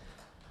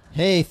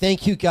Hey,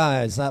 thank you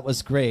guys. That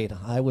was great.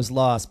 I was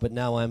lost, but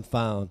now I'm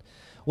found.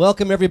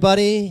 Welcome,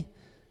 everybody.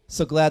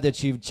 So glad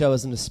that you've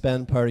chosen to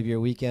spend part of your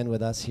weekend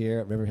with us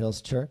here at River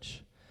Hills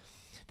Church.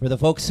 For the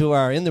folks who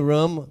are in the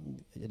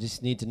room, you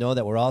just need to know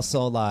that we're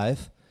also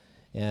live.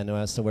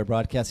 And so we're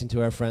broadcasting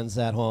to our friends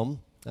at home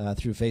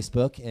through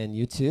Facebook and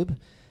YouTube.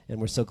 And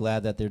we're so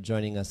glad that they're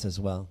joining us as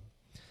well.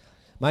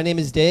 My name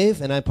is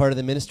Dave, and I'm part of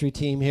the ministry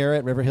team here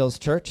at River Hills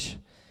Church.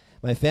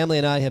 My family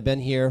and I have been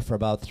here for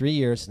about 3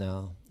 years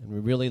now, and we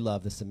really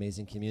love this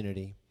amazing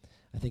community.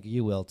 I think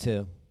you will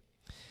too.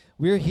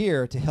 We're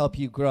here to help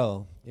you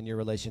grow in your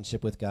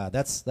relationship with God.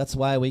 That's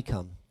why we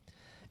come.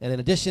 And in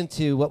addition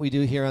to what we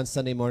do here on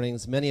Sunday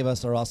mornings, many of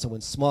us are also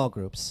in small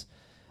groups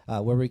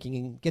where we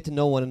can get to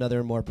know one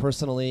another more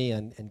personally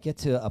and get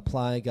to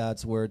apply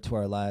God's word to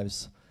our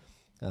lives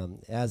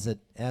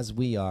as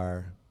we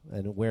are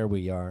and where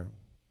we are.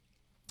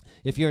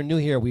 If you're new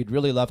here, we'd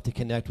really love to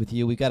connect with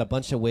you. We've got a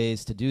bunch of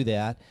ways to do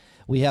that.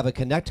 We have a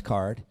Connect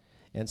card,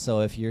 and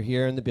so if you're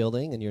here in the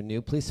building and you're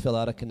new, please fill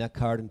out a Connect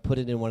card and put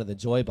it in one of the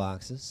Joy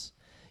boxes.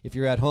 If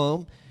you're at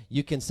home,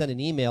 you can send an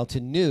email to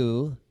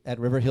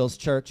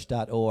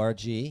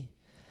new@riverhillschurch.org.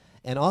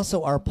 And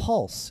also our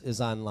Pulse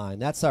is online.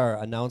 That's our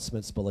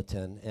announcements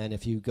bulletin. And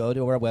if you go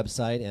to our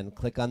website and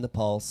click on the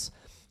Pulse,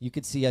 you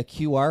could see a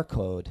QR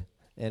code.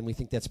 And we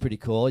think that's pretty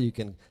cool. You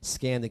can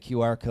scan the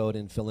QR code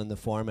and fill in the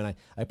form. And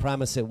I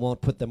promise it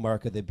won't put the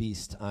mark of the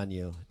beast on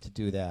you to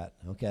do that,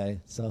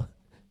 okay? So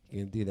you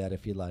can do that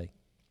if you like.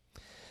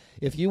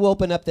 If you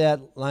open up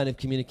that line of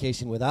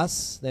communication with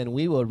us, then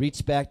we will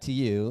reach back to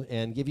you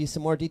and give you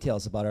some more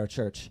details about our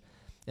church.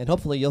 And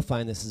hopefully you'll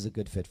find this is a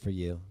good fit for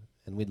you.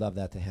 And we'd love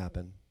that to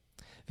happen.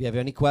 If you have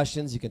any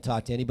questions, you can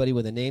talk to anybody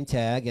with a name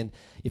tag. And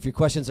if your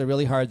questions are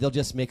really hard, they'll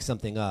just make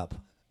something up.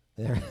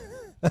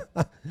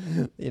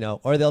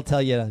 Or they'll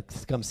tell you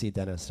to come see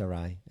Dennis or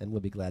I, and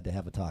we'll be glad to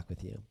have a talk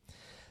with you.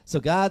 So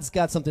God's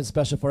got something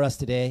special for us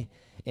today,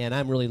 and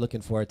I'm really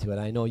looking forward to it.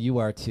 I know you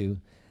are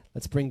too.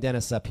 Let's bring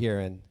Dennis up here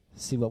and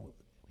see what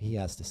he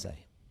has to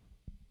say.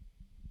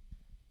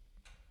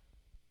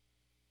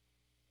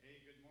 Hey,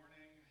 good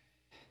morning.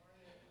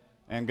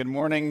 And good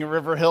morning,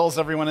 River Hills,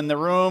 everyone in the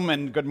room,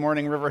 and good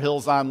morning, River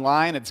Hills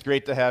online. It's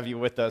great to have you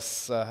with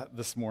us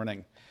this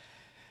morning.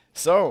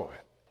 So,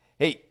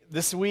 hey,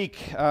 this week,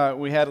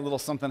 we had a little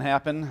something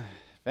happen.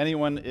 If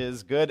anyone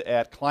is good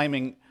at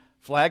climbing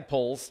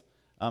flagpoles,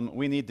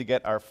 we need to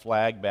get our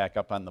flag back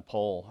up on the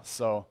pole.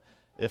 So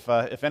if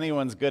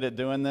anyone's good at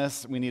doing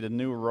this, we need a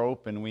new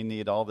rope and we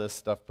need all this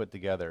stuff put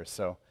together.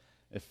 So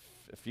if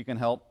you can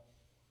help,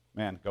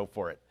 man, go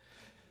for it.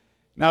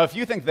 Now, if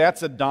you think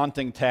that's a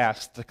daunting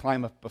task to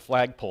climb up a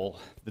flagpole,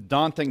 the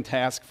daunting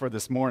task for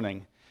this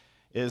morning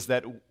is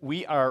that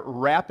we are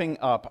wrapping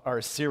up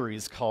our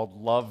series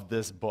called Love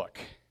This Book.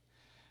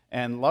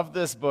 And Love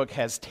This Book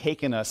has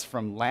taken us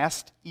from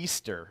last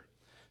Easter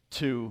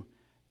to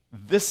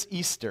this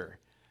Easter,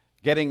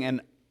 getting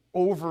an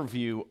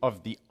overview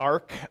of the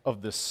arc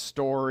of the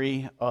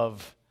story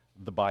of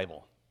the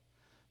Bible.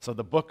 So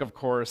the book, of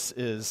course,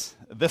 is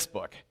this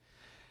book.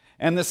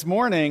 And this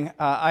morning,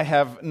 I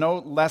have no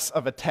less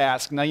of a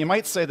task. Now, you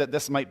might say that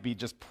this might be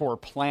just poor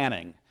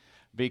planning,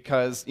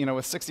 because,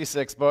 with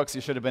 66 books, you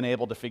should have been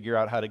able to figure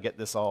out how to get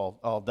this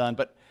all done.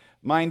 But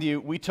mind you,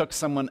 we took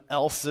someone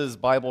else's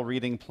Bible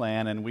reading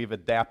plan and we've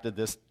adapted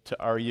this to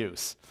our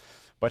use.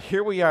 But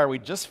here we are, we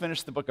just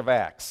finished the book of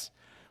Acts,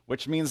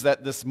 which means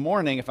that this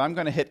morning, if I'm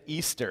going to hit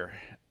Easter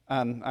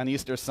on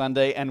Easter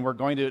Sunday, and we're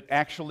going to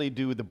actually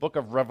do the book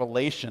of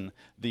Revelation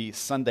the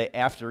Sunday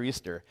after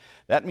Easter,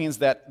 that means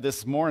that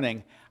this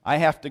morning I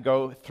have to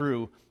go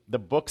through the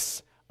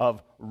books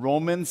of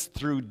Romans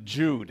through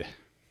Jude.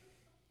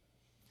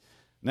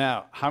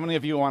 Now, how many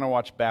of you want to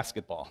watch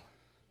basketball?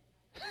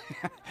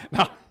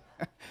 No.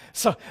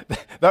 So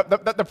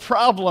the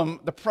problem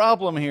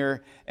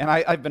here, and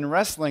I've been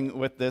wrestling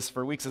with this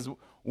for weeks, is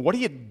what do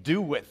you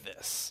do with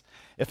this?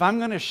 If I'm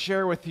going to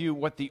share with you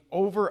what the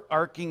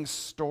overarching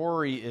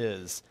story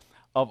is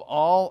of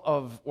all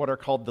of what are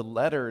called the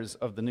letters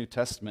of the New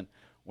Testament,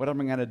 what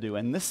am I going to do?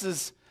 And this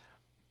is,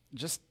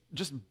 just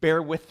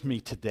bear with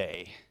me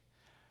today,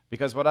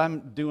 because what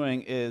I'm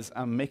doing is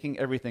I'm making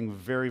everything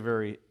very,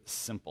 very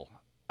simple.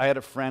 I had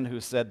a friend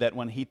who said that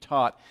when he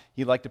taught,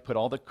 he liked to put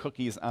all the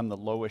cookies on the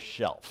lowest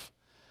shelf.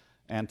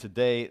 And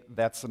today,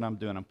 that's what I'm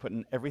doing. I'm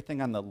putting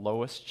everything on the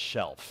lowest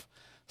shelf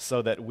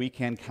so that we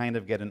can kind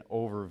of get an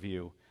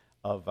overview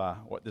of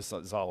what this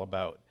is all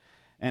about.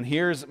 And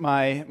here's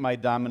my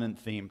dominant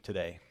theme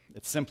today.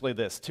 It's simply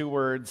this, 2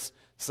 words,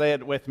 say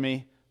it with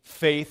me,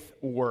 faith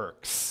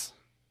works.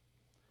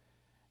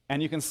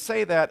 And you can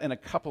say that in a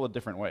couple of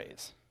different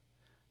ways.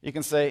 You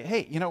can say,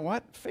 hey, you know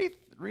what? Faith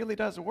really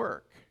does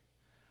work.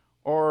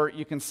 Or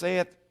you can say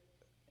it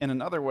in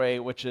another way,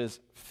 which is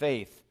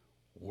faith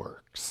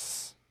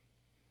works.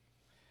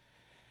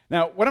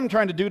 Now, what I'm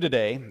trying to do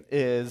today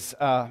is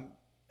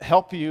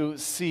help you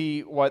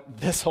see what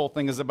this whole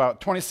thing is about.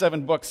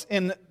 27 books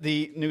in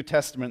the New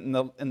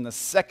Testament, in the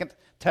Second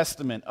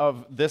Testament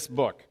of this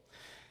book.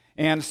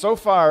 And so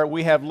far,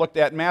 we have looked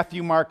at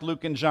Matthew, Mark,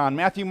 Luke, and John.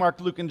 Matthew,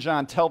 Mark, Luke, and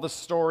John tell the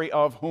story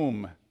of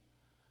whom?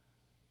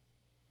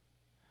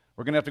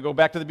 We're going to have to go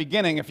back to the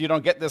beginning if you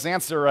don't get this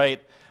answer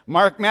right.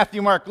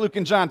 Matthew, Mark, Luke,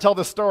 and John tell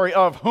the story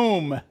of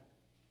whom?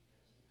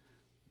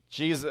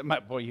 Jesus.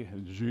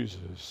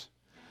 Jesus.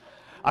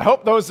 I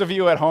hope those of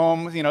you at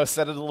home,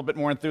 said it a little bit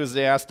more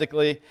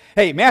enthusiastically.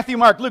 Hey, Matthew,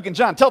 Mark, Luke, and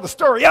John tell the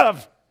story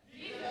of?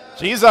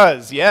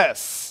 Jesus,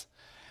 yes.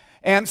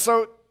 And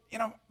so,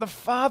 the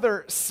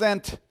Father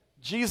sent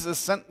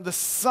the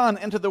Son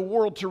into the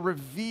world to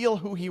reveal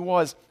who he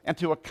was and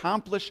to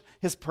accomplish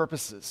his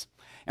purposes.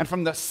 And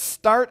from the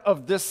start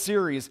of this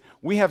series,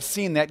 we have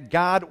seen that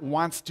God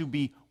wants to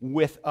be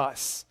with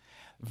us.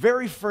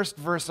 Very first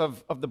verse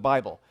of the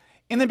Bible.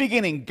 In the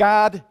beginning,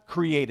 God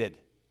created.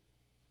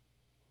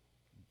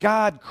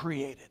 God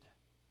created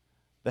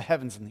the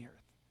heavens and the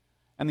earth.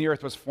 And the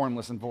earth was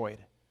formless and void.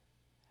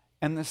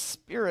 And the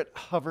Spirit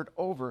hovered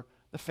over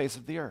the face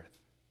of the earth.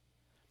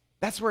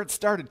 That's where it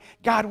started.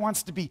 God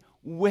wants to be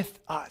with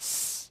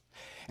us.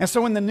 And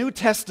so in the New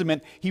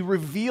Testament, he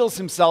reveals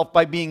himself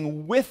by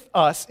being with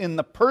us in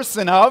the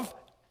person of...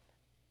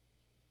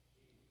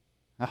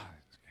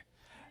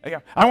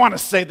 I want to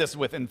say this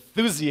with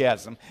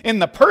enthusiasm. In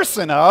the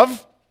person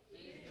of...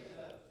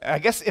 I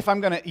guess if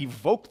I'm going to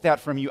evoke that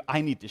from you,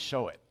 I need to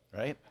show it,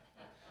 right?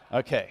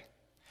 Okay.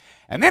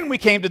 And then we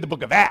came to the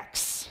book of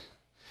Acts.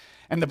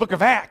 And the book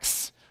of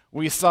Acts,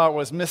 we saw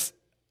was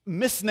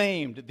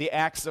misnamed the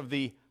Acts of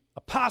the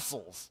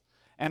Apostles.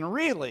 And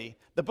really,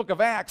 the book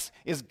of Acts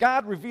is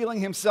God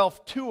revealing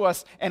himself to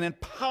us and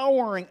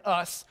empowering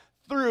us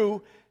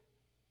through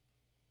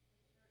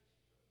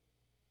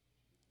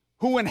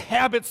who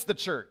inhabits the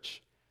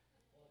church?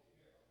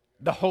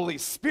 The Holy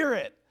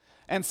Spirit.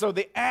 And so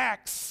the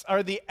Acts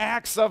are the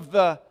acts of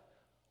the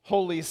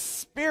Holy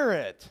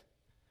Spirit.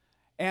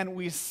 And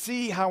we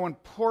see how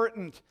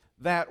important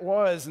that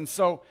was. And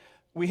so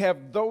we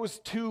have those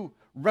two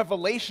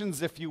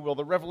revelations, if you will,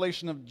 the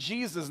revelation of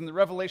Jesus and the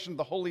revelation of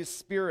the Holy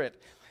Spirit.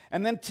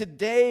 And then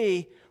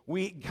today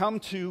we come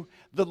to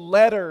the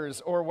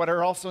letters, or what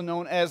are also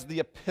known as the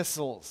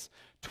epistles.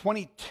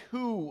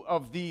 22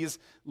 of these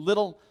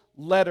little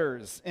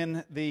letters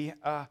in the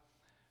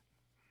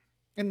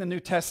New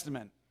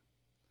Testament.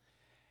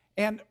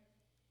 And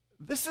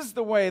this is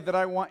the way that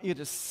I want you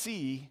to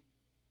see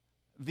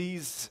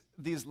these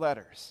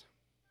letters.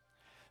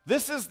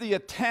 This is the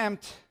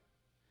attempt.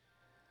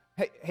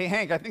 Hey,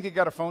 Hank, I think you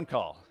got a phone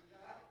call.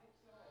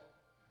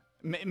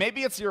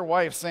 Maybe it's your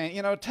wife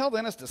saying, tell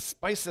Dennis to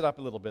spice it up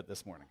a little bit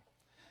this morning.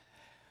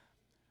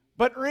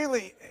 But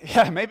really,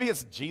 maybe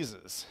it's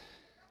Jesus.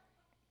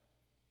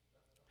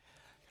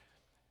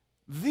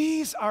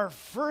 These are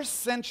first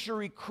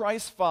century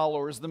Christ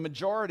followers. The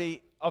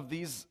majority of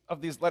these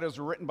letters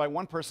were written by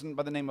one person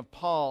by the name of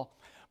Paul.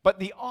 But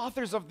the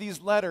authors of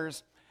these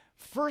letters,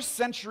 first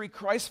century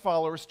Christ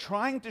followers,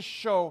 trying to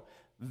show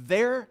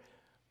their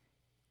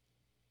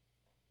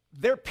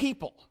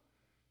people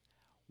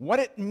what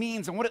it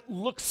means and what it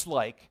looks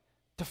like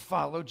to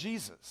follow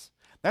Jesus.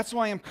 That's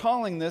why I'm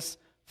calling this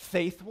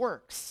Faith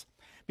Works.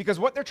 Because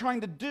what they're trying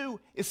to do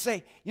is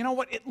say, you know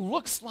what, it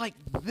looks like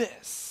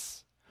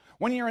this.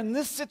 When you're in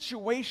this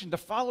situation to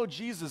follow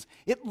Jesus,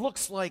 it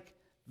looks like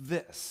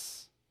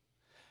this.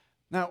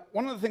 Now,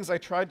 one of the things I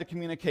tried to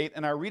communicate,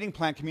 and our reading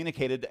plan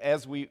communicated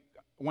as we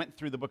went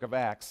through the book of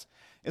Acts,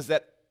 is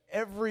that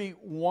every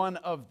one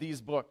of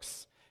these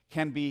books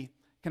can be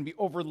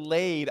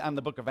overlaid on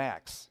the book of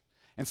Acts.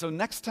 And so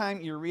next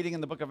time you're reading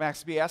in the book of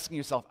Acts, be asking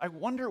yourself, I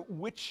wonder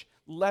which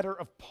letter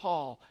of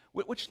Paul,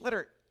 which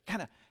letter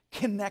kind of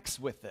connects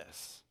with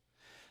this.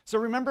 So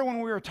remember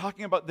when we were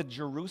talking about the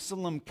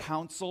Jerusalem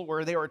Council,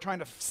 where they were trying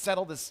to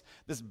settle this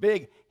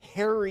big,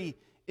 hairy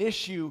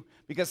issue,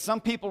 because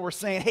some people were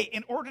saying, hey,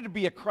 in order to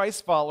be a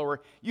Christ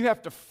follower, you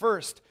have to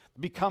first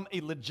become a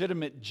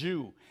legitimate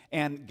Jew.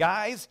 And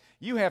guys,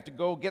 you have to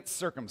go get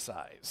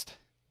circumcised.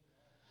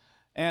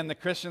 And the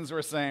Christians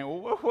were saying,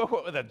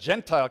 whoa, the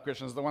Gentile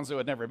Christians, the ones who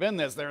had never been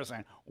this, they were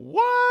saying,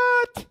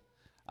 what?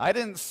 I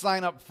didn't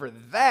sign up for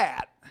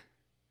that.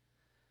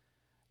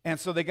 And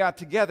so they got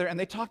together and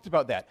they talked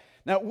about that.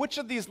 Now, which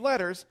of these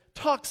letters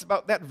talks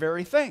about that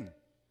very thing?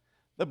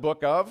 The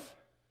book of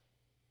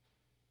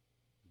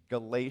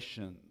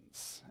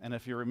Galatians. And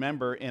if you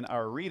remember in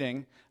our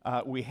reading,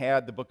 we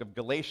had the book of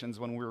Galatians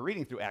when we were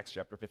reading through Acts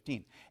chapter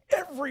 15.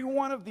 Every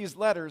one of these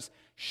letters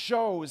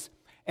shows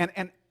and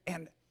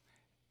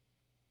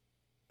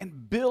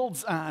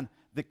builds on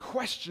the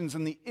questions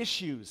and the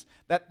issues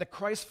that the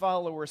Christ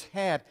followers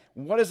had.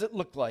 What does it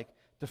look like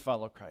to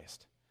follow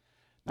Christ?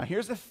 Now,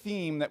 here's a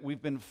theme that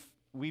we've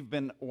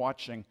been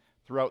watching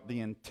throughout the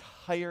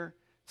entire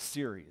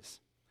series,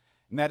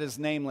 and that is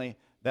namely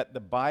that the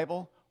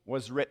Bible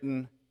was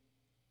written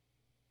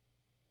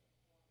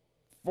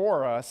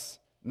for us,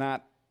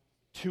 not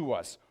to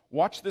us.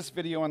 Watch this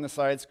video on the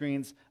side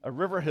screens, a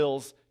River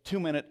Hills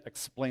 2-minute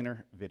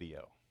explainer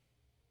video.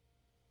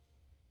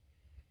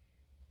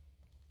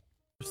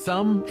 For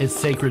some, it's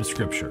sacred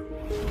scripture.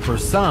 For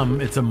some,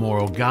 it's a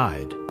moral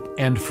guide.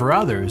 And for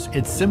others,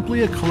 it's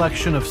simply a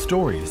collection of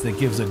stories that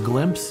gives a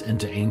glimpse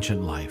into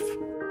ancient life.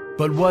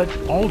 But what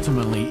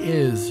ultimately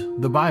is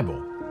the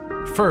Bible?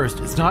 First,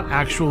 it's not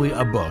actually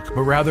a book,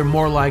 but rather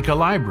more like a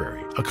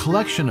library, a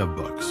collection of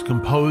books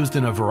composed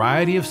in a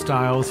variety of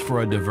styles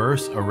for a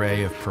diverse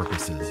array of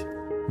purposes.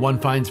 One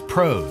finds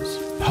prose,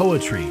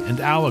 poetry, and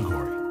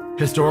allegory,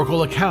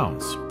 historical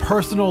accounts,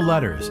 personal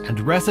letters, and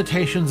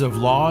recitations of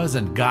laws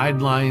and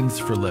guidelines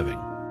for living.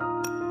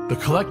 The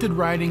collected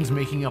writings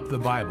making up the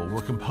Bible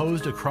were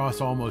composed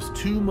across almost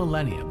 2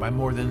 millennia by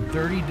more than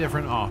 30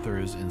 different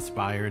authors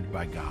inspired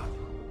by God.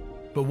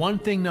 But one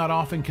thing not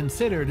often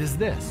considered is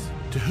this: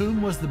 to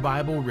whom was the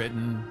Bible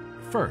written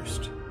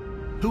first?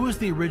 Who was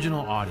the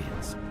original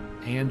audience?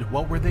 And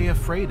what were they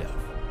afraid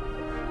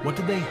of? What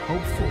did they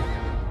hope for?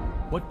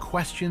 What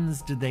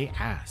questions did they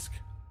ask?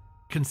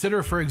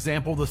 Consider, for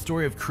example, the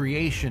story of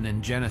creation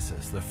in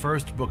Genesis, the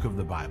first book of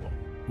the Bible.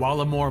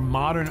 While a more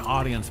modern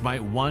audience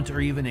might want or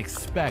even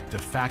expect a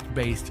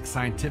fact-based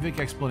scientific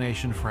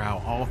explanation for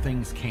how all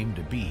things came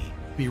to be,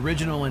 the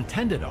original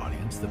intended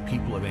audience, the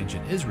people of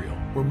ancient Israel,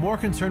 were more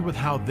concerned with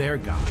how their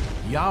God,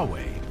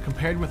 Yahweh,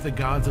 compared with the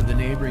gods of the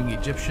neighboring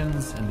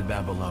Egyptians and the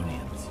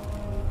Babylonians.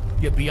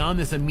 Yet beyond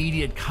this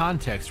immediate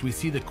context, we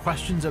see the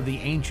questions of the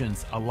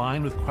ancients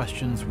align with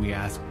questions we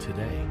ask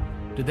today.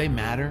 Did they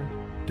matter?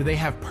 Do they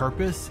have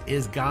purpose?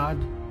 Is God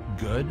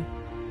good?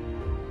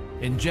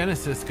 In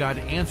Genesis, God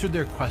answered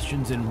their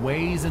questions in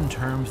ways and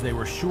terms they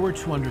were sure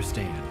to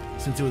understand,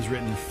 since it was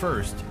written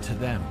first to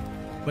them.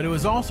 But it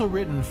was also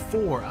written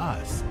for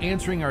us,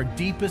 answering our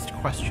deepest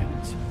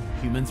questions.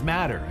 Humans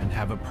matter and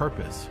have a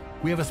purpose.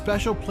 We have a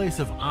special place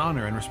of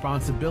honor and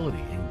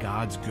responsibility in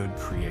God's good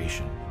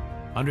creation.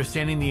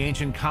 Understanding the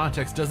ancient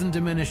context doesn't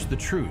diminish the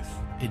truth,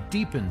 it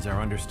deepens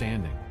our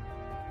understanding.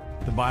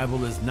 The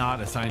Bible is not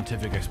a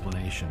scientific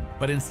explanation,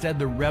 but instead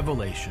the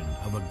revelation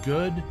of a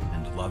good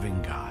and loving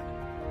God.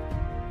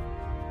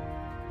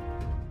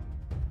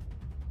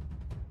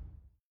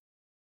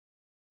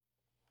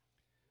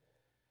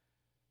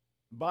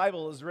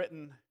 Bible is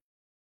written to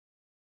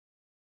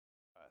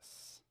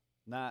us,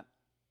 not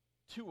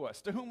to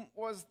us. To whom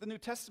was the New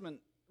Testament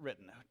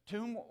written? To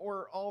whom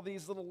were all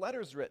these little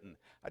letters written?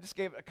 I just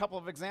gave a couple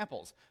of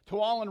examples. To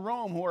all in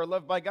Rome who are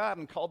loved by God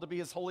and called to be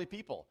his holy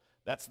people.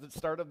 That's the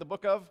start of the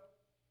book of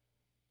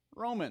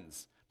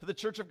Romans. To the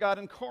church of God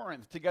in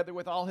Corinth, together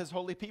with all his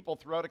holy people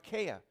throughout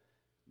Achaia.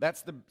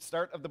 That's the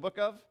start of the book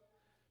of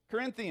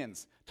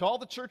Corinthians. To all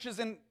the churches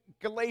in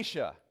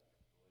Galatia.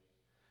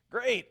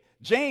 Great.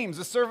 James,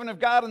 a servant of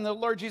God and the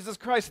Lord Jesus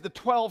Christ, the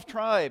 12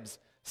 tribes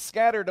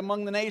scattered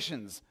among the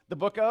nations. The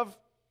book of?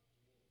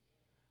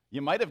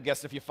 You might have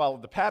guessed if you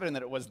followed the pattern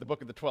that it was the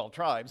book of the 12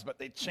 tribes, but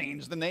they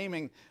changed the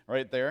naming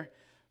right there.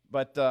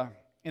 But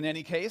in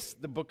any case,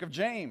 the book of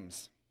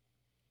James.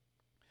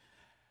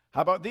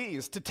 How about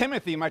these? To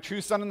Timothy, my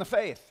true son in the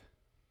faith.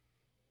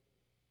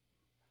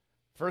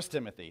 1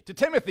 Timothy. To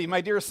Timothy,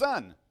 my dear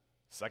son.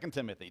 2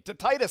 Timothy. To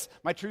Titus,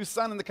 my true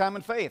son in the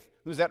common faith.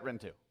 Who's that written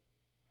to?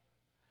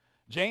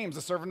 James,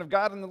 a servant of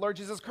God and the Lord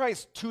Jesus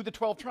Christ, to the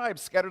 12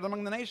 tribes scattered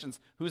among the nations.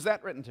 Who's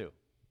that written to?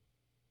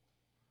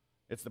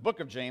 It's the book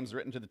of James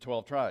written to the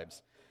 12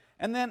 tribes.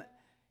 And then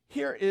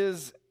here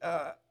is,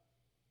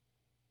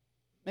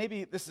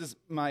 maybe this is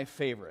my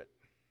favorite.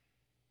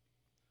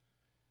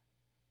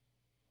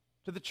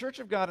 To the church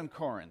of God in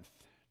Corinth,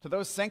 to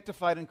those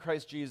sanctified in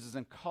Christ Jesus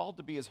and called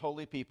to be his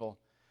holy people,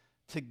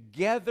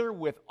 together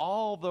with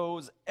all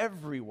those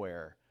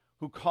everywhere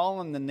who call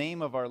on the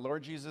name of our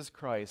Lord Jesus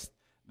Christ,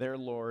 their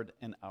Lord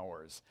and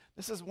ours.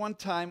 This is one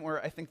time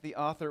where I think the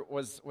author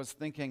was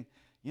thinking,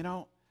 you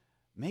know,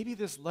 maybe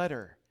this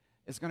letter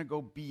is going to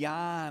go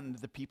beyond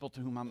the people to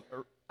whom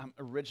I'm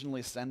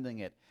originally sending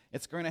it.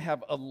 It's going to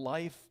have a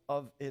life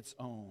of its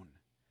own,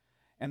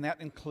 and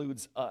that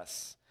includes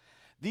us.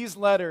 These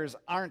letters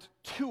aren't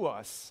to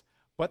us,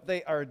 but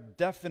they are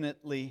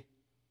definitely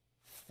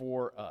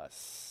for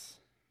us.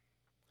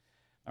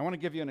 I want to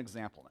give you an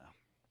example now.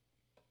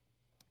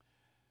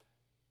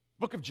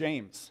 Book of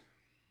James.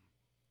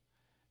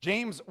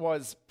 James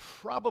was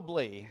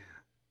probably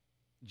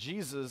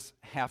Jesus'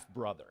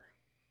 half-brother.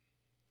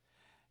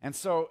 And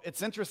so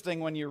it's interesting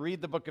when you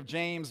read the book of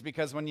James,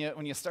 because when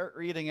you start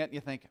reading it, you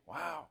think,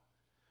 wow,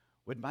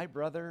 would my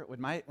brother,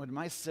 would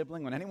my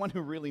sibling, would anyone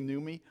who really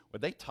knew me,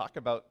 would they talk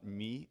about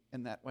me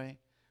in that way?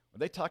 Would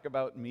they talk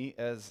about me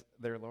as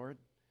their Lord?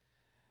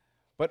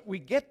 But we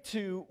get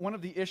to one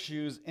of the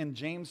issues in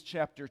James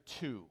chapter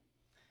 2,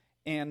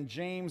 and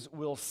James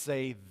will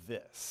say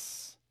this.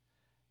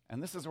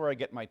 And this is where I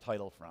get my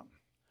title from.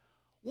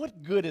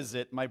 What good is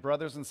it, my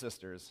brothers and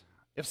sisters,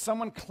 if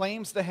someone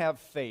claims to have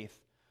faith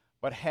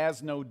but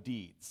has no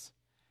deeds?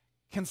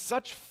 Can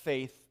such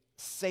faith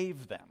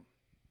save them?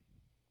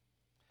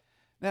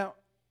 Now,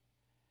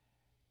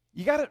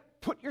 you got to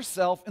put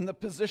yourself in the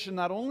position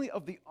not only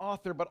of the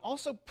author, but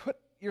also put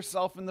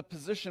yourself in the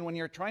position when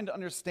you're trying to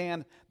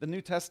understand the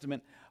New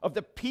Testament of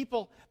the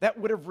people that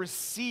would have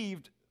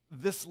received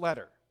this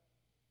letter.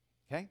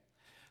 Okay?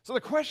 So the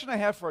question I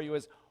have for you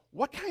is,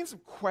 what kinds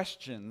of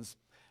questions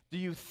do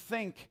you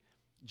think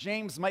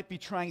James might be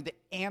trying to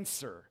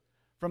answer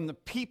from the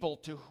people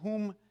to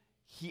whom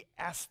he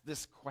asked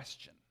this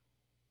question?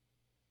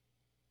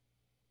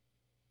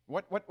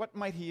 What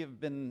might he have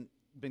been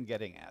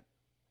getting at?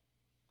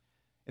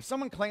 If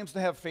someone claims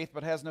to have faith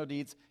but has no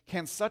deeds,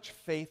 can such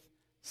faith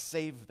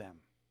save them?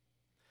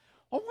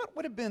 Well, what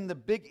would have been the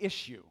big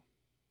issue?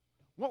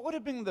 What would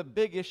have been the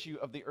big issue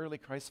of the early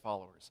Christ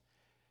followers?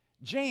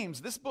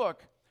 James, this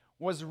book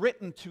was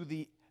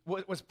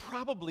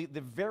probably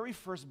the very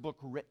first book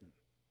written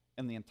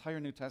in the entire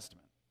New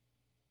Testament.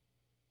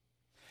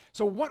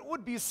 So what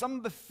would be some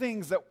of the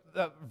things that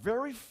the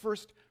very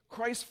first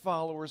Christ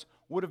followers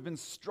would have been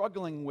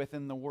struggling with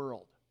in the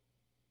world?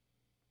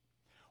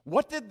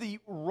 What did the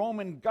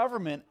Roman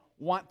government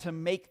want to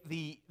make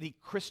the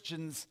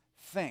Christians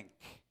think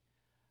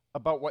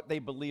about what they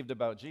believed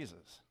about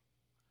Jesus?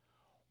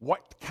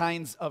 What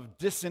kinds of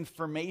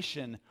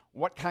disinformation,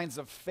 what kinds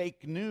of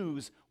fake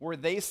news were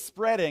they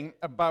spreading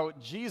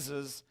about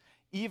Jesus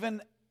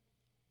even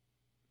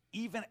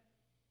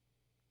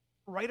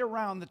right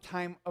around the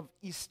time of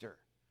Easter?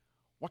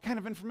 What kind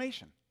of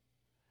information?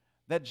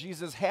 That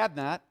Jesus had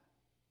not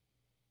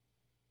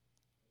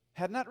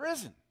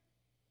risen,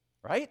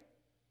 right?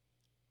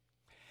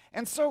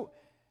 And so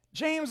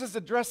James is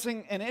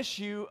addressing an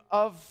issue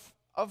of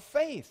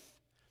faith.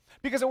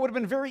 Because it would have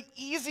been very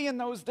easy in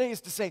those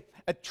days to say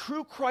a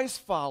true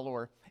Christ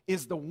follower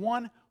is the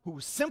one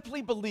who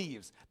simply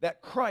believes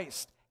that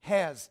Christ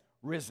has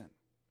risen.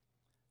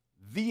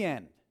 The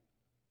end.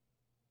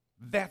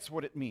 That's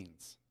what it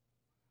means.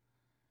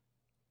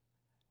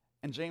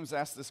 And James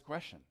asked this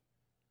question.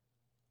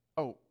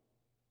 Oh,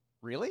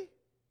 really?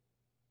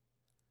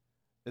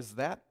 Is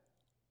that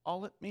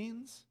all it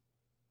means?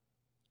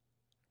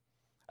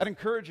 I'd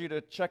encourage you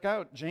to check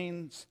out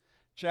James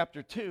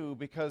chapter 2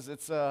 because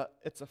it's a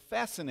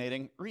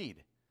fascinating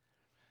read.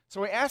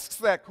 So he asks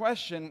that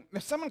question,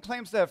 if someone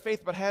claims to have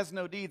faith but has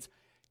no deeds,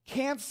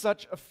 can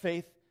such a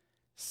faith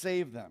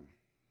save them?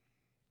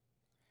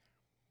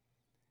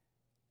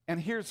 And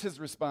here's his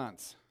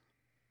response.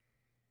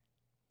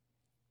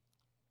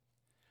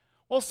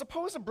 Well,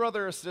 suppose a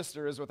brother or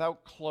sister is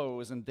without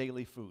clothes and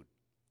daily food.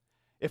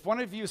 If one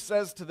of you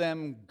says to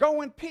them,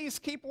 "Go in peace,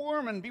 keep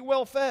warm, and be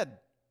well fed,"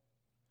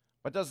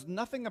 but does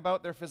nothing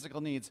about their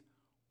physical needs,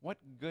 what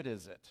good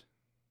is it?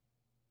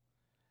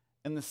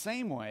 In the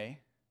same way,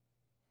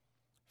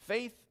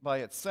 faith by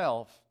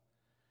itself,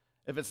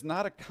 if it's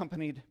not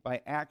accompanied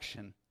by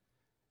action,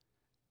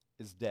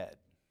 is dead.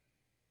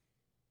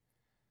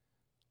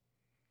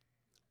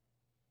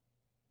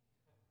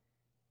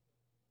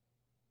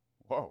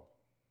 Whoa.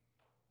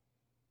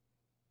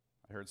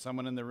 I heard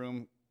someone in the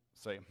room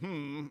say,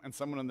 and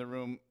someone in the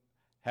room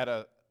had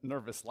a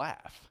nervous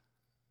laugh.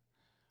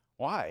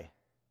 Why?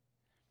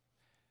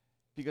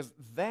 Because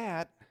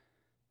that,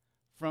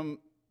 from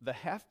the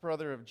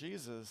half-brother of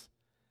Jesus,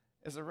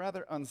 is a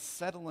rather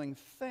unsettling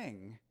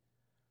thing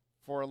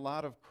for a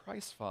lot of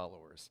Christ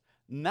followers.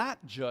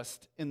 Not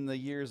just in the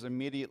years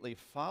immediately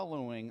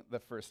following the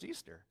first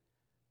Easter,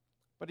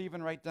 but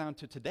even right down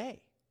to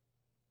today.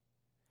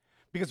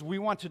 Because we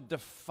want to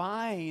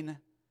define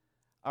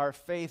our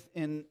faith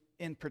in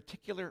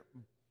particular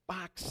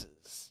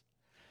boxes.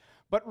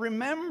 But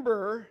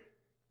remember,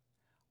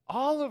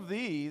 all of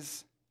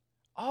these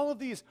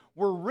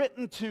were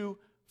written to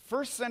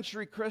first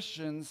century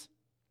Christians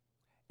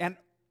and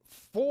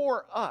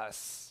for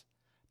us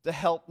to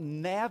help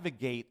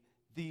navigate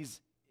these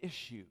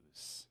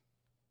issues.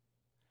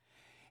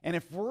 And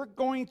if we're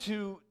going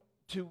to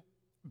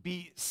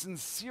be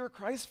sincere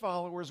Christ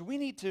followers, we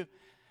need to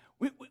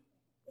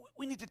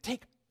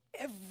take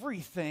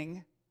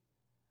everything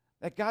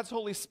that God's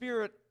Holy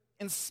Spirit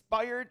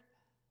inspired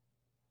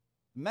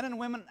men and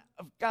women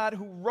of God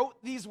who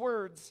wrote these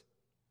words.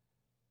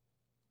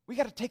 We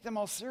got to take them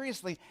all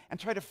seriously and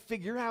try to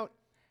figure out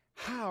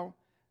how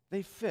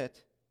they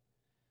fit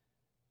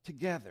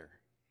together.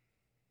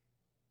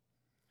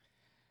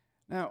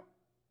 Now,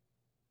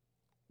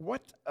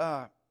 let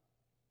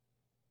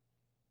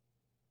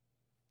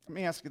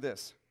me ask you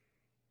this.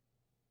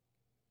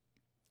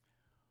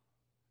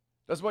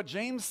 Does what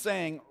James is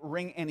saying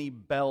ring any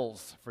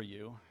bells for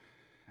you?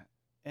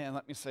 And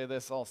let me say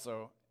this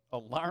also,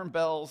 alarm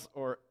bells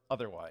or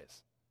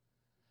otherwise?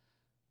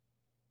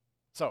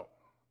 So,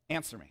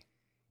 answer me.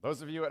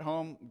 Those of you at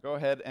home, go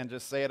ahead and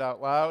just say it out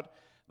loud.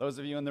 Those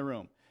of you in the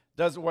room.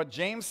 Does what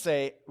James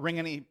say ring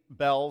any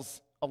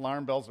bells,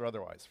 alarm bells or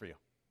otherwise for you?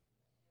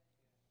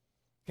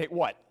 Okay,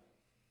 what?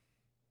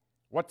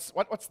 What's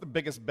the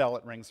biggest bell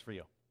it rings for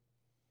you?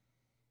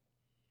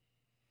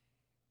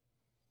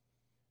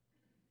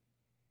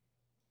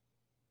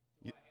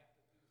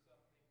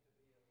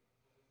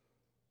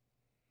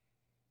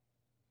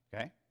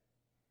 Okay.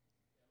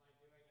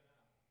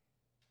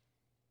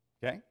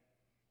 Okay.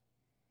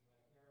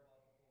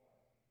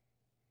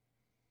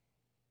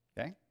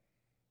 Okay.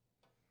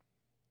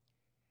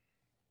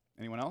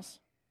 Anyone else?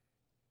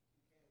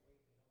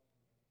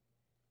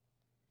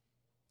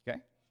 Okay.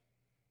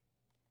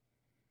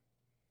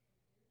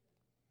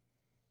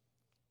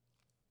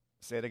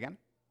 Say it again.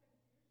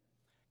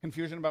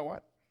 Confusion about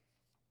what?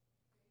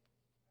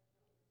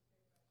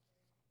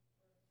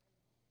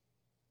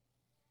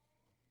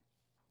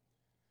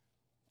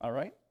 All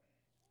right?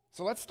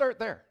 So let's start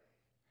there.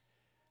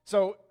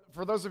 So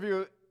for those of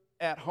you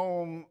at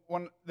home,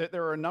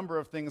 there are a number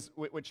of things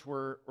which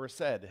were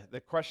said.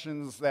 The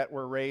questions that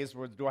were raised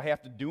were, do I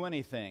have to do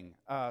anything?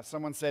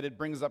 Someone said it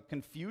brings up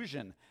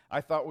confusion.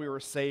 I thought we were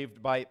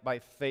saved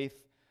by faith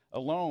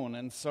alone.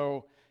 And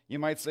so you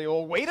might say,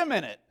 well, wait a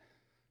minute.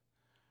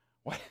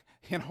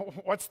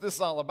 What's this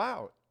all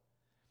about?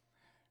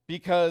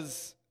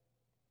 Because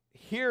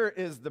here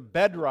is the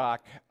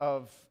bedrock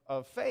of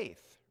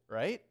faith,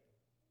 right?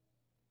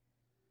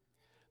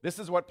 This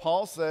is what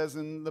Paul says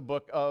in the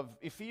book of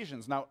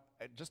Ephesians. Now,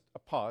 just a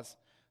pause.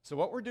 So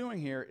what we're doing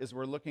here is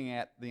we're looking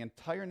at the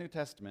entire New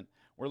Testament.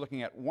 We're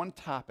looking at one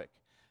topic.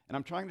 And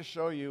I'm trying to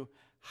show you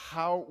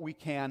how we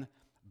can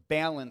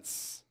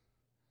balance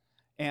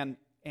and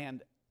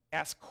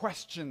ask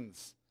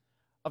questions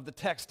of the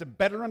text to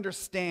better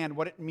understand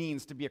what it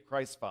means to be a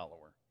Christ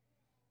follower.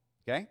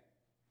 Okay?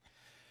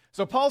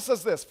 So Paul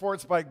says this, for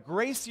it's by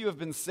grace you have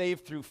been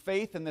saved through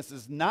faith, and this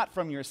is not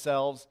from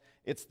yourselves,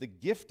 it's the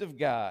gift of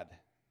God.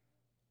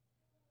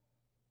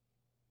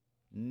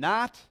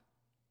 Not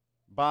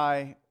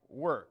by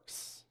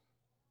works,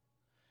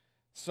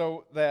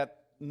 so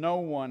that no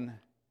one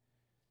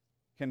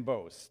can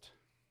boast.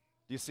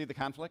 Do you see the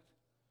conflict?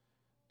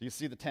 Do you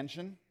see the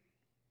tension?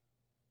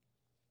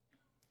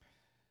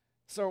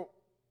 So,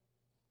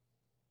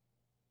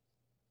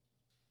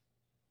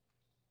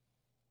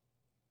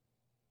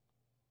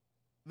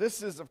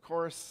 this is, of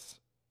course,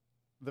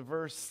 the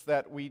verse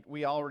that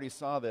we already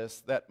saw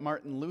this, that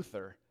Martin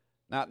Luther,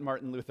 not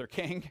Martin Luther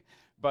King,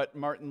 but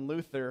Martin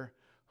Luther,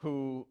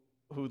 who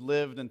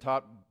lived and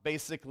taught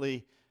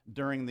basically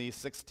during the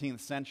 16th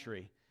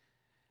century.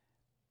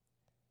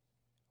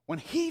 When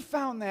he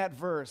found that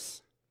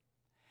verse,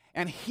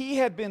 and he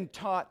had been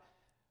taught,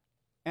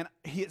 and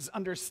his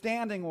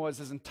understanding was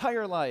his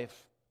entire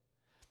life,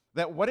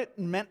 that what it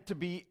meant to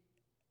be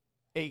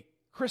a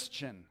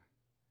Christian,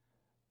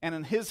 and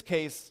in his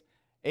case,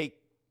 a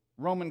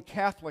Roman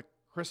Catholic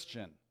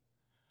Christian,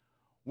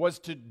 was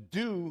to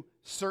do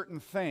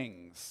certain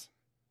things.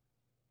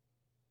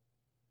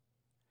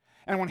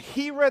 And when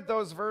he read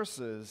those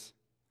verses,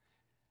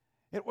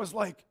 it was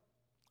like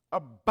a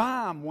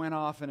bomb went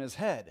off in his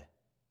head.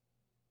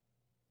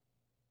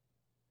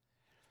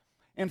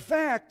 In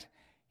fact,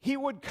 he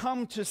would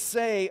come to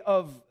say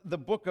of the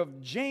book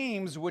of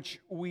James, which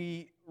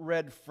we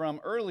read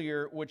from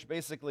earlier, which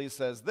basically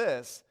says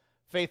this,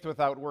 faith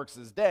without works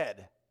is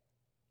dead.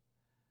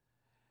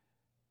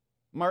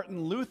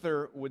 Martin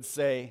Luther would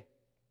say,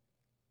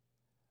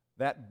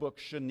 that book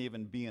shouldn't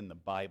even be in the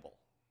Bible.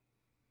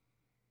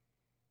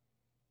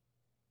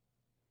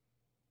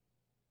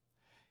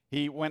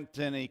 He went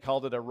and he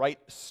called it a right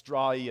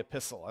strawy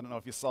epistle. I don't know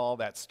if you saw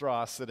that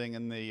straw sitting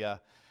in the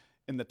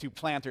two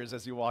planters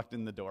as you walked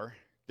in the door,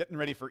 getting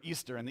ready for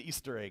Easter and the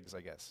Easter eggs,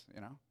 I guess, you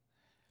know.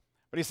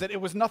 But he said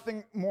it was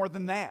nothing more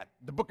than that.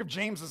 The book of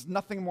James is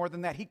nothing more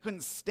than that. He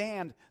couldn't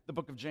stand the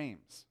book of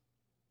James.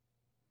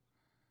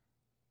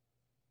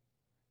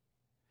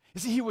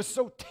 You see, he was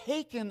so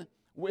taken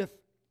with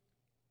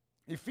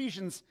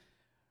Ephesians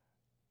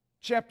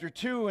chapter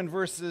 2 and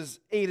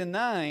verses 8 and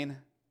 9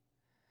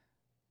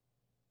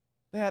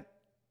 that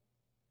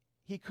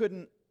he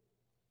couldn't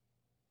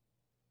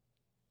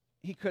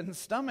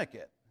stomach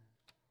it.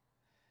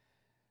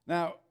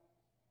 Now,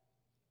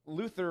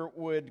 Luther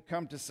would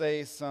come to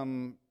say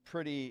some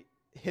pretty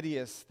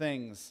hideous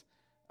things,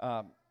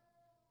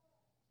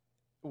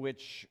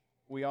 which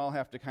we all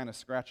have to kind of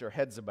scratch our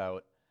heads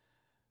about.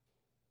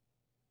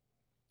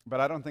 But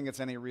I don't think it's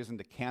any reason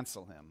to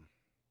cancel him.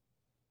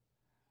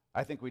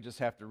 I think we just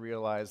have to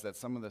realize that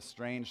some of the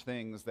strange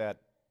things that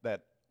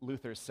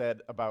Luther said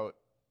about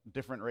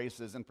different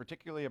races, and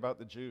particularly about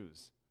the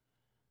Jews,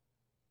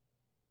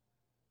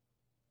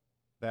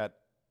 that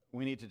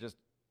we need to just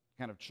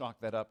kind of chalk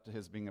that up to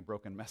his being a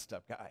broken, messed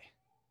up guy.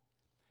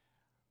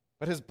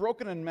 But his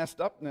broken and messed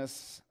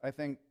upness, I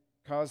think,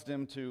 caused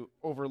him to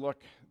overlook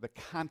the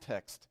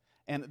context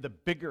and the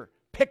bigger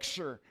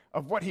picture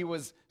of what he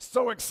was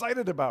so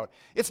excited about.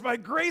 It's by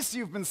grace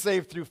you've been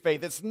saved through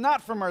faith. It's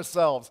not from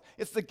ourselves.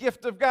 It's the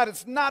gift of God.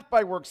 It's not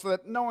by works, so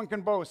that no one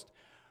can boast.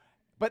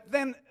 But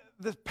then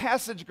the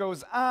passage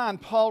goes on.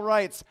 Paul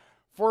writes,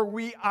 for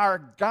we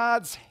are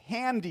God's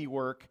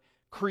handiwork,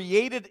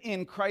 created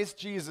in Christ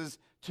Jesus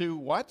to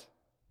what?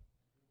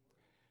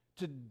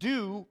 To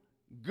do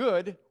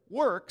good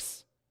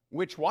works,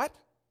 which what?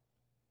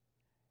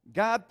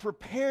 God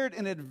prepared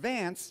in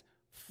advance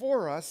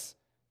for us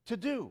to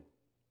do.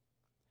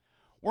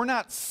 We're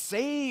not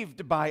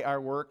saved by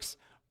our works,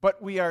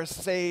 but we are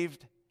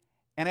saved,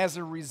 and as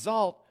a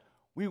result,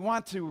 we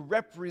want to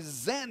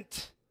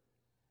represent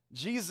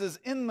Jesus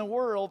in the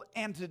world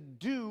and to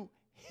do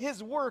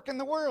his work in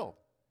the world.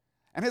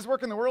 And his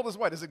work in the world is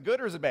what? Is it good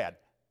or is it bad?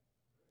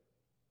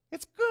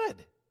 It's good.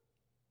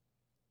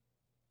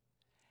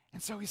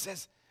 And so he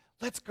says,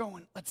 let's go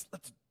and let's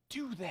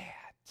do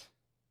that.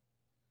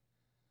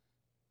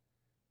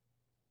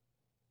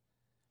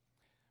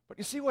 But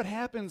you see what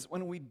happens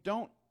when we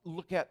don't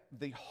look at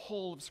the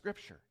whole of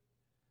Scripture?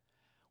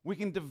 We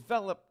can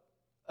develop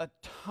a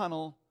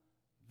tunnel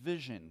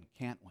vision,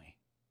 can't we?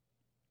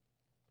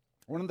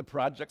 One of the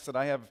projects that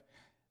I have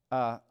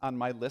on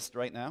my list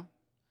right now,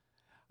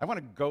 I want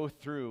to go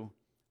through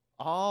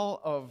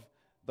all of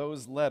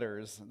those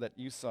letters that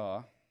you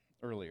saw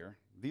earlier,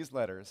 these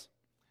letters,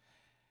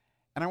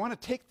 and I want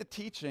to take the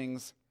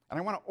teachings and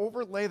I want to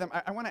overlay them.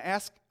 I want to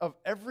ask of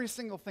every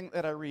single thing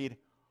that I read,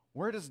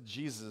 where does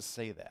Jesus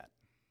say that?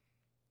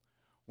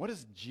 What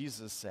does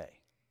Jesus say?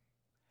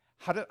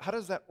 How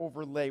does that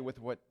overlay with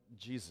what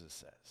Jesus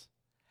says?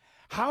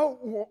 How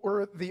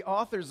were the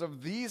authors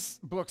of these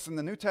books in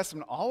the New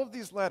Testament, all of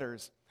these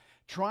letters,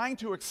 trying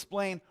to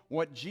explain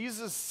what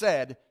Jesus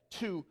said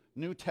to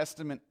New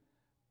Testament,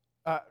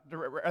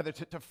 rather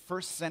to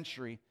first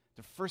century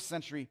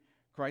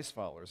Christ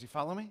followers? You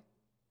follow me?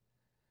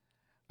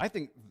 I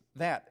think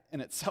that in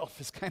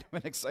itself is kind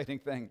of an exciting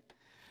thing.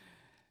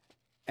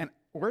 And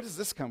where does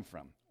this come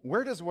from?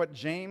 Where does what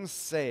James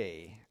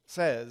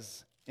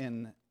says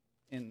in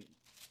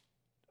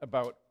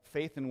about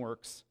faith and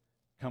works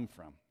come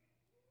from?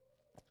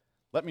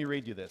 Let me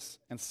read you this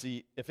and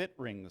see if it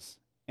rings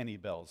any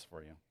bells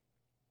for you.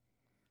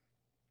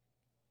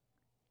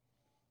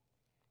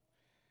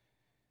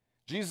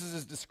 Jesus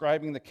is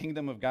describing the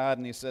kingdom of God,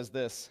 and he says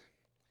this: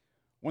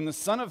 when the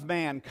Son of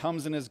Man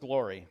comes in his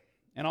glory,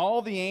 and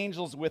all the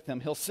angels with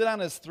him, he'll sit on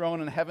his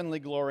throne in heavenly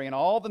glory, and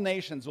all the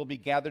nations will be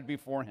gathered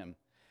before him.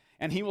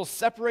 And he will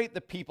separate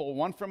the people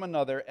one from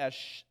another as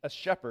a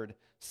shepherd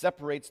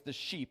separates the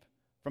sheep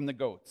from the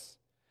goats.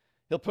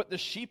 He'll put the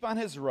sheep on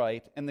his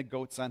right and the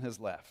goats on his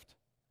left.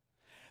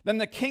 Then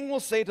the king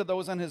will say to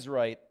those on his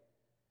right,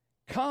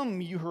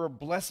 "Come, you who are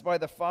blessed by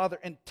the Father,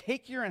 and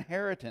take your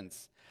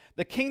inheritance,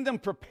 the kingdom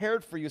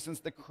prepared for you since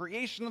the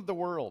creation of the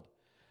world.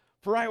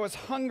 For I was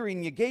hungry,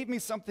 and you gave me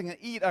something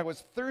to eat. I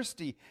was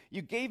thirsty.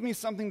 You gave me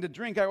something to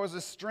drink. I was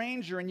a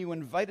stranger, and you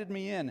invited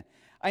me in.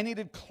 I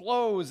needed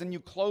clothes, and you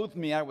clothed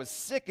me. I was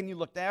sick, and you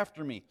looked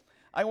after me.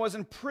 I was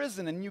in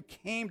prison, and you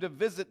came to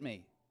visit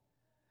me."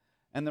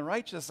 And the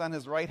righteous on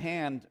his right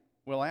hand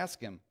will ask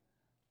him,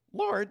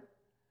 "Lord,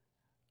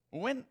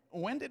 when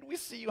did we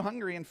see you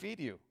hungry and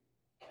feed you?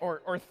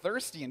 Or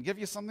thirsty and give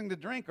you something to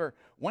drink? Or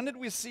when did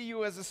we see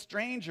you as a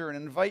stranger and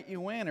invite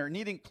you in? Or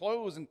needing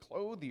clothes and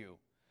clothe you?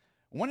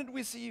 When did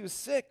we see you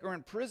sick or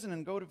in prison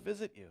and go to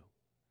visit you?"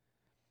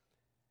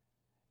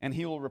 And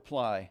he will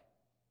reply,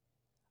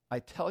 "I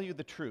tell you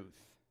the truth.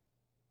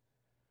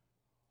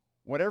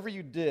 Whatever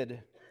you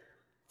did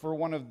for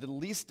one of the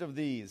least of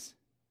these,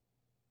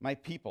 my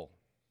people,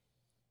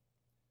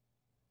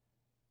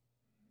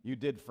 you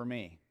did for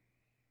me."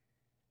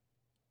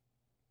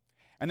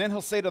 And then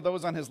he'll say to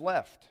those on his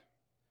left,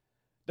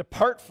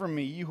 "Depart from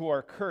me, you who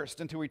are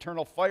cursed, into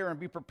eternal fire, and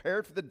be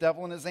prepared for the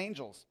devil and his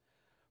angels.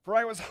 For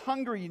I was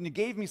hungry, and you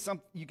gave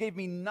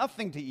me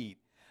nothing to eat.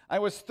 I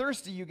was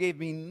thirsty, you gave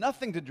me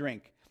nothing to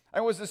drink.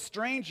 I was a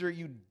stranger,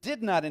 you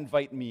did not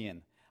invite me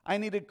in. I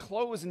needed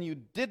clothes, and you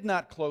did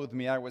not clothe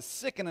me. I was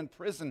sick and in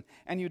prison,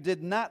 and you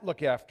did not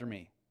look after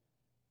me."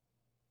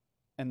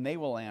 And they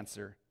will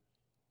answer,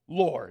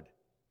 "Lord,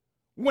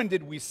 when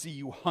did we see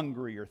you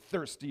hungry or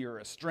thirsty or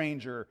a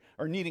stranger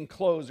or needing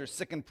clothes or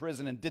sick in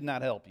prison and did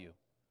not help you?"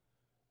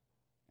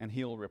 And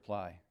he will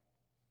reply,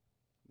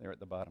 there at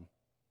the bottom,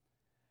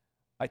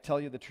 "I tell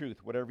you the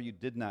truth, whatever you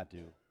did not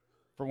do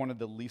for one of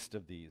the least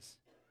of these,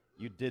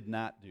 you did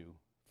not do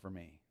for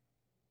me."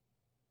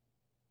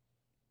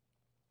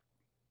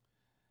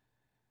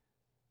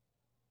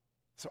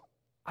 So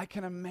I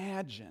can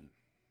imagine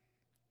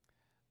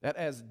that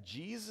as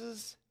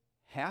Jesus'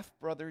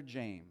 half-brother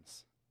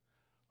James,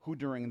 who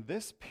during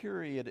this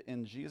period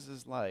in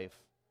Jesus'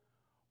 life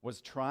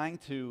was trying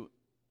to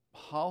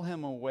haul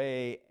him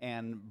away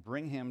and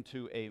bring him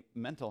to a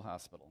mental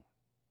hospital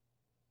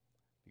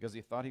because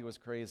he thought he was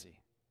crazy.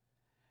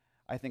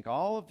 I think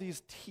all of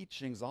these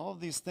teachings, all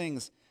of these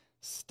things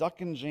stuck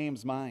in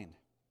James' mind.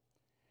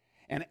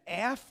 And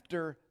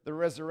after the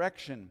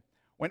resurrection,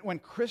 when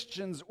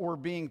Christians were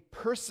being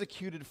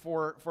persecuted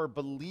for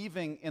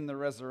believing in the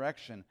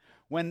resurrection,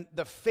 when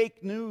the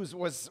fake news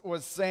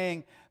was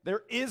saying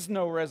there is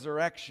no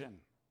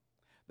resurrection,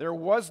 there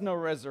was no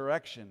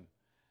resurrection,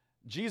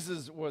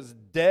 Jesus was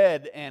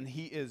dead and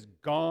he is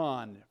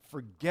gone,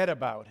 forget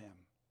about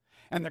him.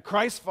 And the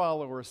Christ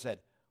followers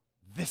said,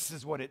 this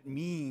is what it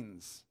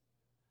means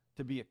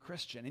to be a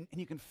Christian. And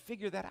you can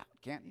figure that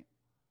out, can't you?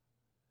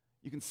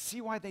 You can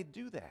see why they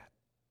do that.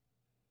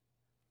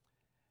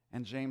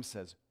 And James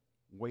says,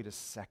 wait a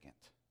second.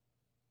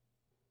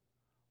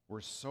 We're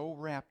so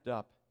wrapped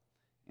up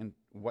in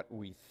what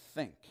we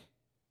think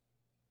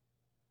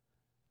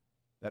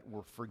that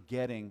we're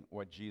forgetting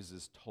what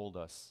Jesus told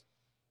us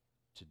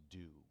to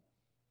do.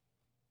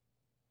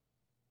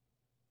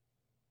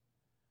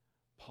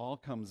 Paul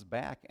comes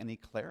back and he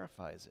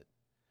clarifies it.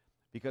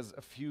 Because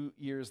a few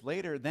years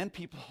later, then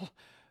people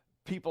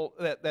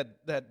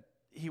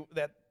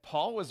that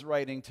Paul was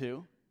writing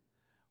to,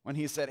 when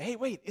he said, hey,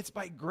 wait, it's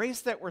by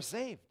grace that we're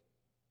saved.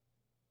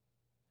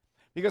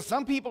 Because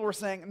some people were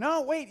saying,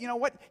 no, wait, you know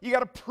what? You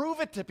got to prove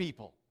it to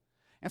people.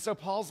 And so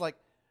Paul's like,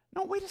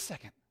 no, wait a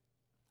second.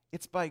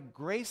 It's by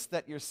grace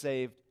that you're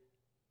saved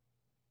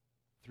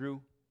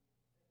through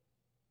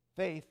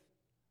faith,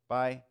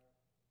 by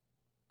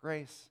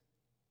grace.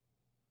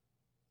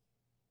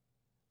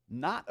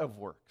 Not of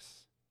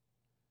works.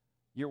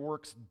 Your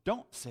works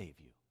don't save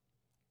you.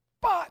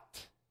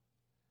 But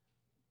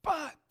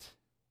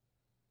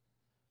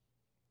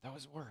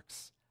those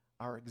works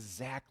are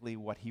exactly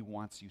what he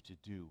wants you to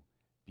do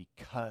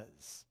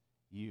because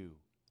you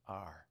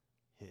are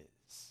his.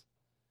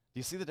 Do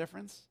you see the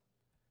difference?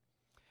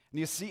 And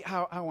you see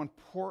how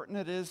important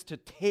it is to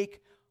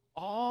take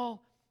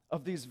all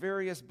of these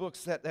various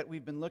books that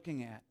we've been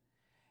looking at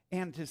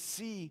and to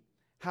see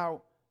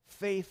how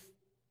faith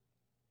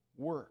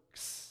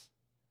works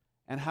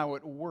and how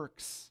it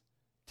works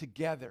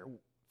together.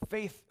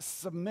 Faith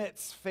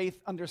submits, faith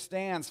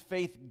understands,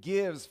 faith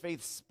gives,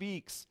 faith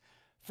speaks,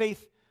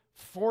 faith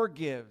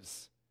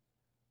forgives.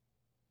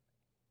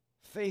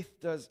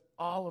 Faith does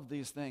all of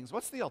these things.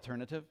 What's the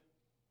alternative?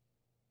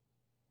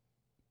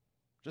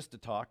 Just to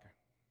talk.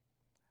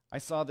 I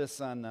saw this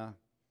on,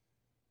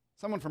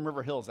 someone from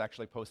River Hills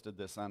actually posted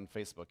this on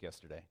Facebook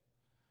yesterday.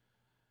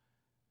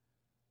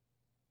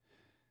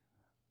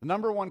 The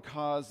number one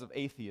cause of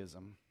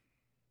atheism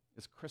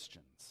is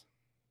Christians.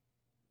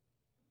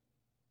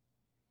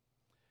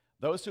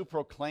 Those who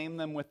proclaim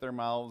them with their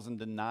mouths and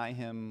deny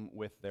him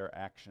with their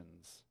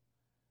actions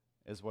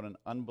is what an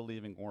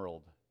unbelieving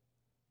world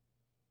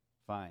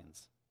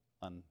finds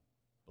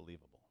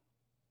unbelievable.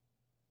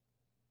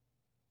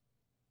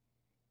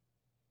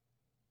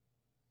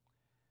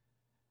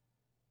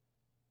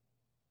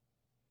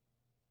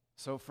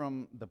 So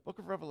from the book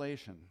of from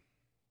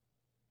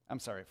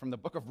the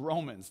book of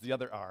Romans, the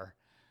other R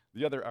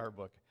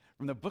book,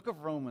 from the book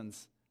of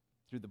Romans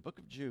through the book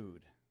of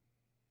Jude,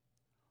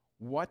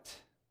 what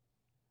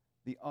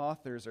the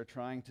authors are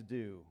trying to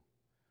do,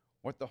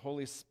 what the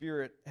Holy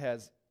Spirit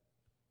has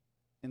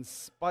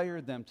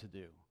inspired them to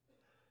do,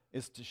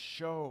 is to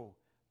show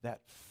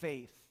that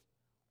faith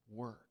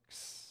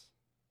works.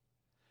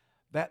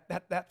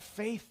 That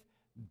faith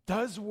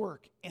does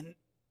work in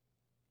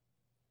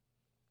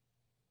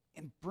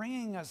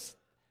bringing us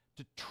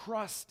to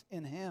trust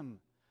in him,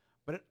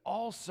 but it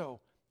also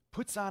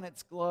puts on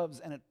its gloves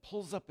and it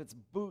pulls up its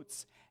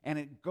boots and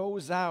it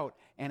goes out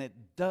and it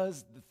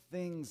does the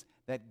things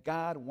that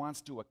God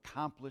wants to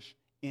accomplish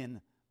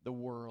in the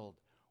world.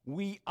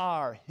 We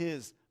are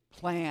his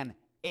plan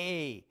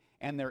A,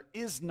 and there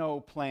is no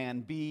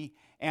plan B,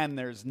 and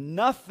there's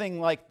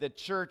nothing like the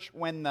church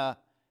when the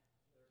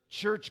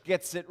church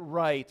gets it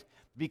right,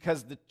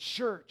 because the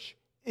church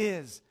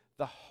is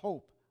the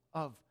hope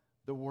of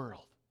the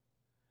world.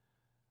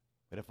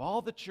 But if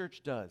all the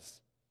church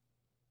does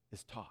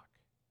is talk,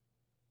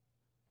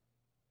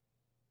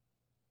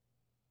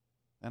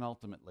 then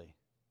ultimately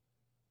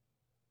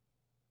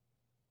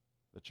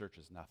the church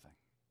is nothing.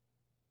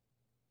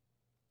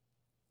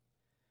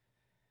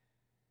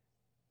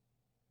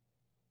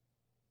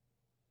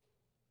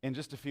 In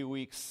just a few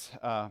weeks,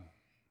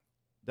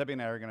 Debbie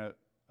and I are going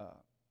to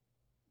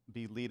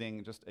be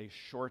leading just a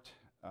short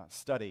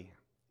study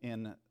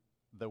in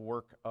the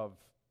work of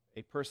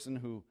a person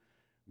who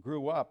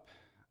grew up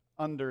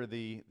under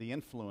the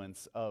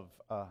influence of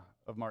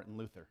Martin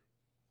Luther.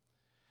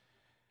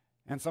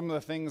 And some of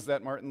the things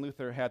that Martin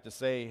Luther had to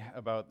say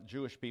about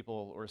Jewish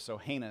people were so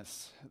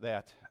heinous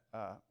that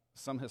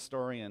some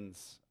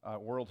historians,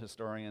 world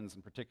historians,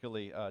 and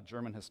particularly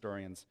German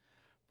historians,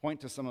 point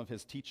to some of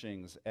his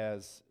teachings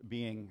as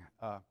being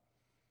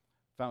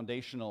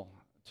foundational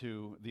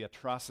to the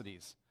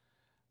atrocities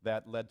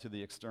that led to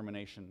the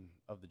extermination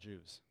of the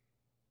Jews.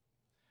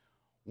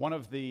 One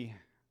of the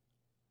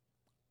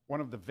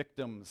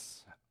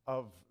victims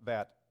of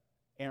that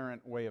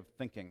errant way of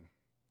thinking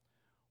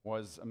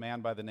was a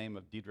man by the name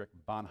of Dietrich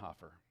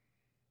Bonhoeffer.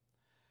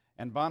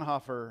 And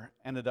Bonhoeffer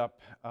ended up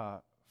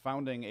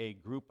founding a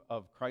group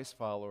of Christ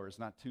followers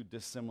not too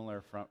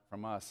dissimilar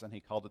from us, and he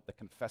called it the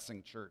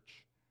Confessing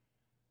Church.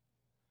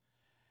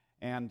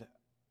 And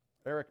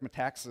Eric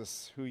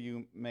Metaxas, who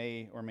you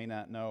may or may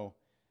not know,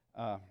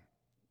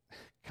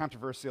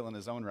 controversial in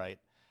his own right,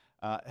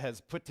 has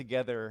put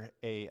together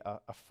a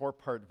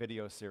 4-part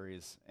video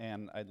series,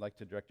 and I'd like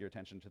to direct your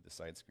attention to the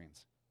side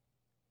screens.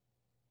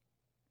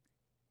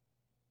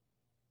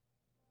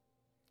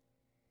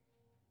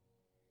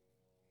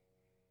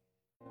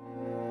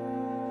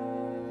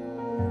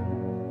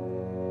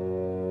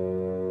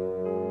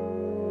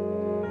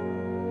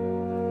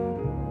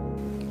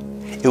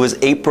 It was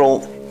April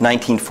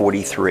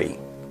 1943.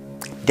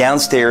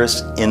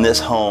 Downstairs in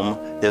this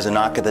home, there's a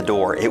knock at the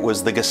door. It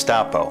was the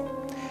Gestapo.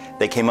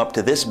 They came up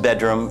to this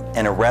bedroom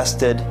and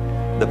arrested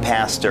the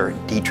pastor,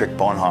 Dietrich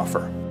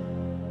Bonhoeffer.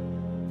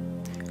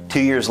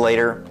 2 years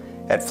later,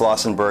 at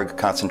Flossenburg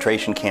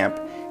concentration camp,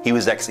 he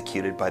was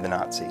executed by the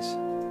Nazis.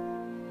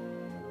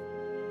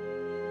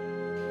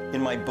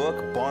 In my book,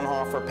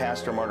 Bonhoeffer,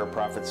 Pastor, Martyr,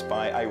 Prophet,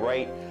 Spy, I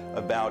write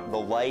about the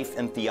life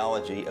and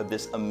theology of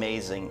this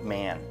amazing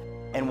man.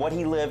 And what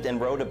he lived and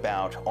wrote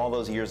about all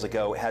those years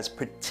ago has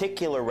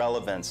particular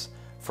relevance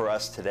for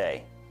us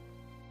today.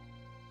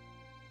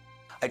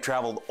 I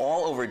traveled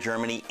all over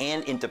Germany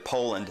and into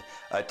Poland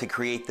to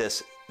create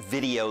this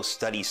video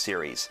study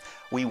series.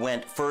 We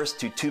went first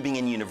to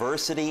Tübingen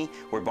University,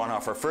 where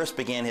Bonhoeffer first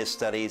began his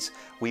studies.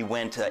 We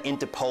went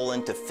into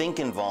Poland to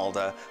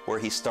Finkenwalde, where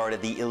he started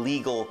the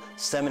illegal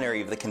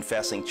seminary of the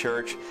Confessing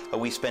Church.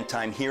 We spent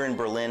time here in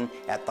Berlin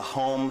at the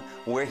home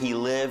where he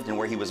lived and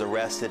where he was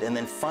arrested, and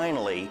then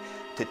finally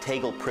to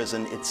Tegel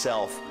prison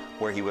itself,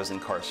 where he was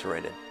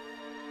incarcerated.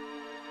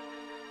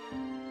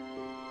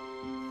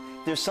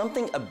 There's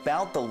something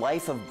about the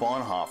life of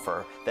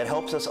Bonhoeffer that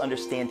helps us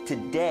understand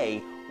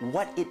today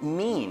what it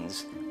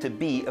means to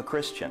be a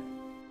Christian.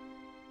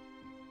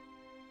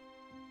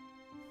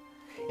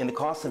 In The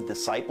Cost of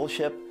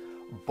Discipleship,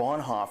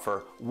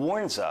 Bonhoeffer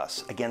warns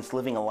us against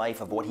living a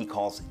life of what he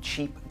calls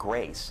cheap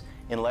grace.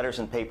 In Letters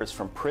and Papers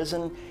from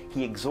Prison,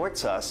 he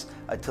exhorts us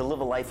to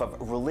live a life of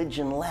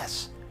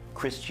religionless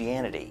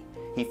Christianity.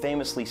 He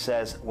famously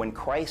says, when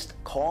Christ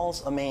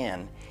calls a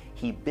man,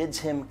 he bids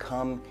him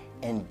come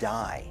and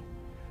die.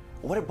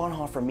 What did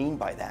Bonhoeffer mean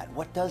by that?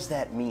 What does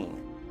that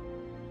mean?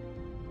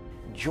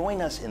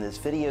 Join us in this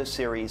video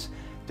series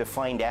to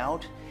find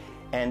out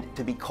and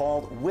to be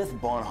called with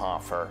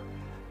Bonhoeffer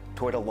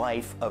toward a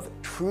life of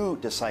true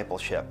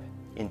discipleship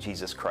in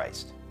Jesus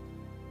Christ.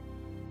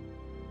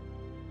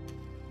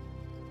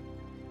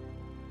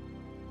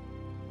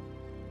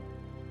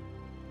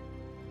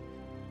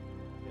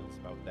 Details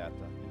about that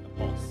in the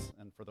Pulse.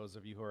 And for those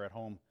of you who are at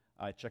home,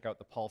 check out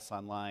the Pulse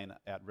online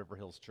at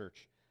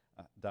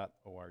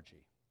riverhillschurch.org.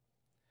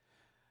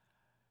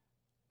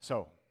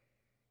 So,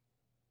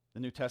 the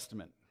New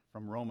Testament,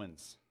 from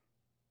Romans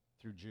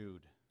through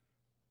Jude,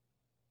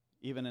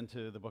 even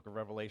into the book of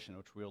Revelation,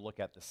 which we'll look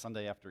at the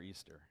Sunday after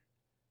Easter,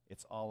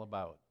 it's all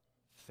about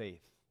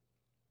faith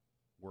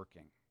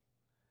working.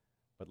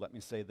 But let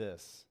me say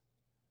this,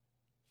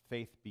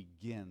 faith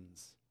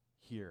begins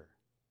here.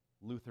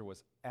 Luther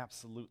was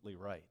absolutely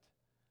right.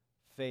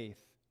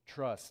 Faith,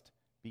 trust,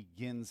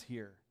 begins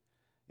here.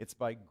 It's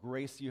by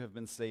grace you have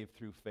been saved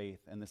through faith,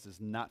 and this is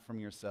not from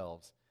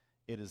yourselves.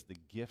 It is the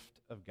gift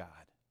of God.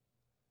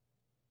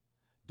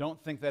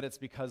 Don't think that it's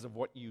because of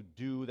what you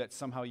do that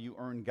somehow you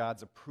earn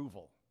God's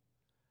approval.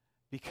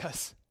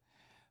 Because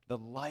the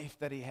life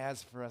that he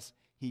has for us,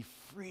 he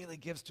freely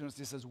gives to us.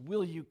 He says,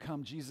 will you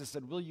come? Jesus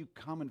said, will you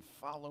come and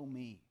follow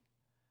me?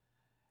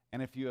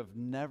 And if you have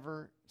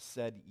never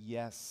said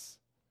yes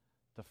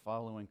to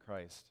following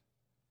Christ,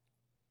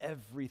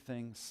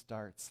 everything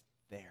starts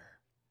there.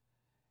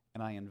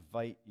 And I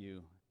invite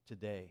you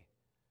today,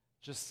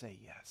 just say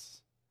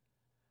yes.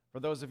 For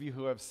those of you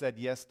who have said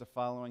yes to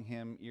following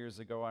him years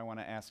ago, I want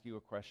to ask you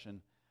a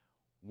question.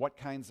 What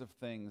kinds of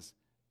things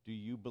do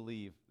you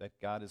believe that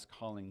God is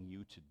calling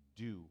you to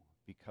do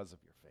because of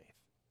your faith?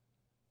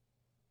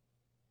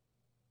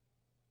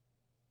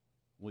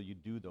 Will you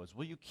do those?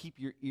 Will you keep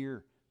your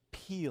ear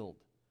peeled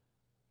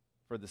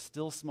for the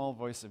still small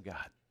voice of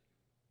God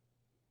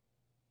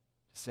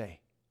to say,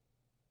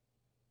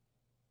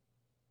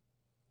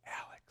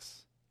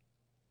 Alex,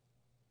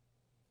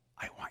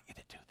 I want you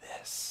to do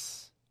this.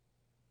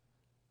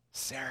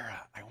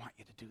 Sarah, I want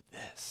you to do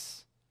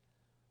this.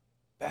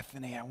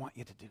 Bethany, I want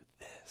you to do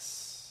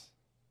this.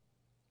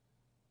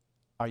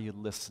 Are you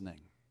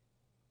listening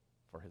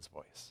for his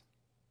voice?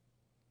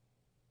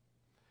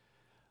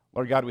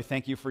 Lord God, we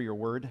thank you for your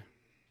word.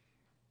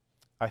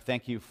 I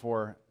thank you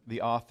for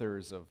the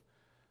authors of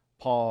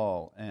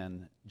Paul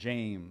and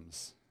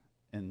James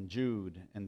and Jude and